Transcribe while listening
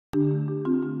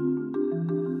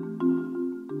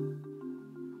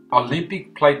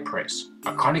Olympic plate press,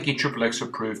 a ConikiXXX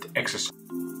approved exercise.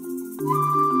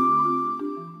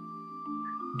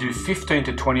 Do 15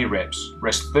 to 20 reps,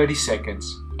 rest 30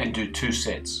 seconds and do 2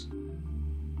 sets.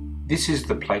 This is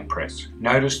the plate press.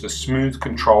 Notice the smooth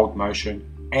controlled motion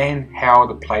and how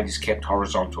the plate is kept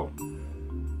horizontal.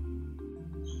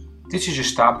 This is your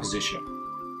start position.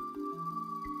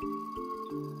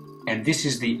 And this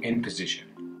is the end position.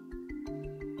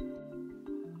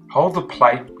 Hold the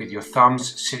plate with your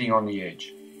thumbs sitting on the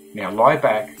edge. Now lie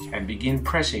back and begin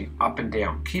pressing up and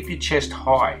down. Keep your chest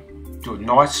high. Do a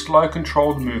nice slow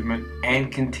controlled movement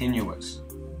and continuous.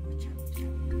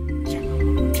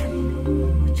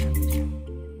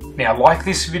 Now like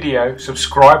this video,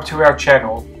 subscribe to our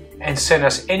channel and send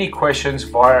us any questions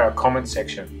via our comment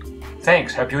section.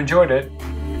 Thanks, hope you enjoyed it.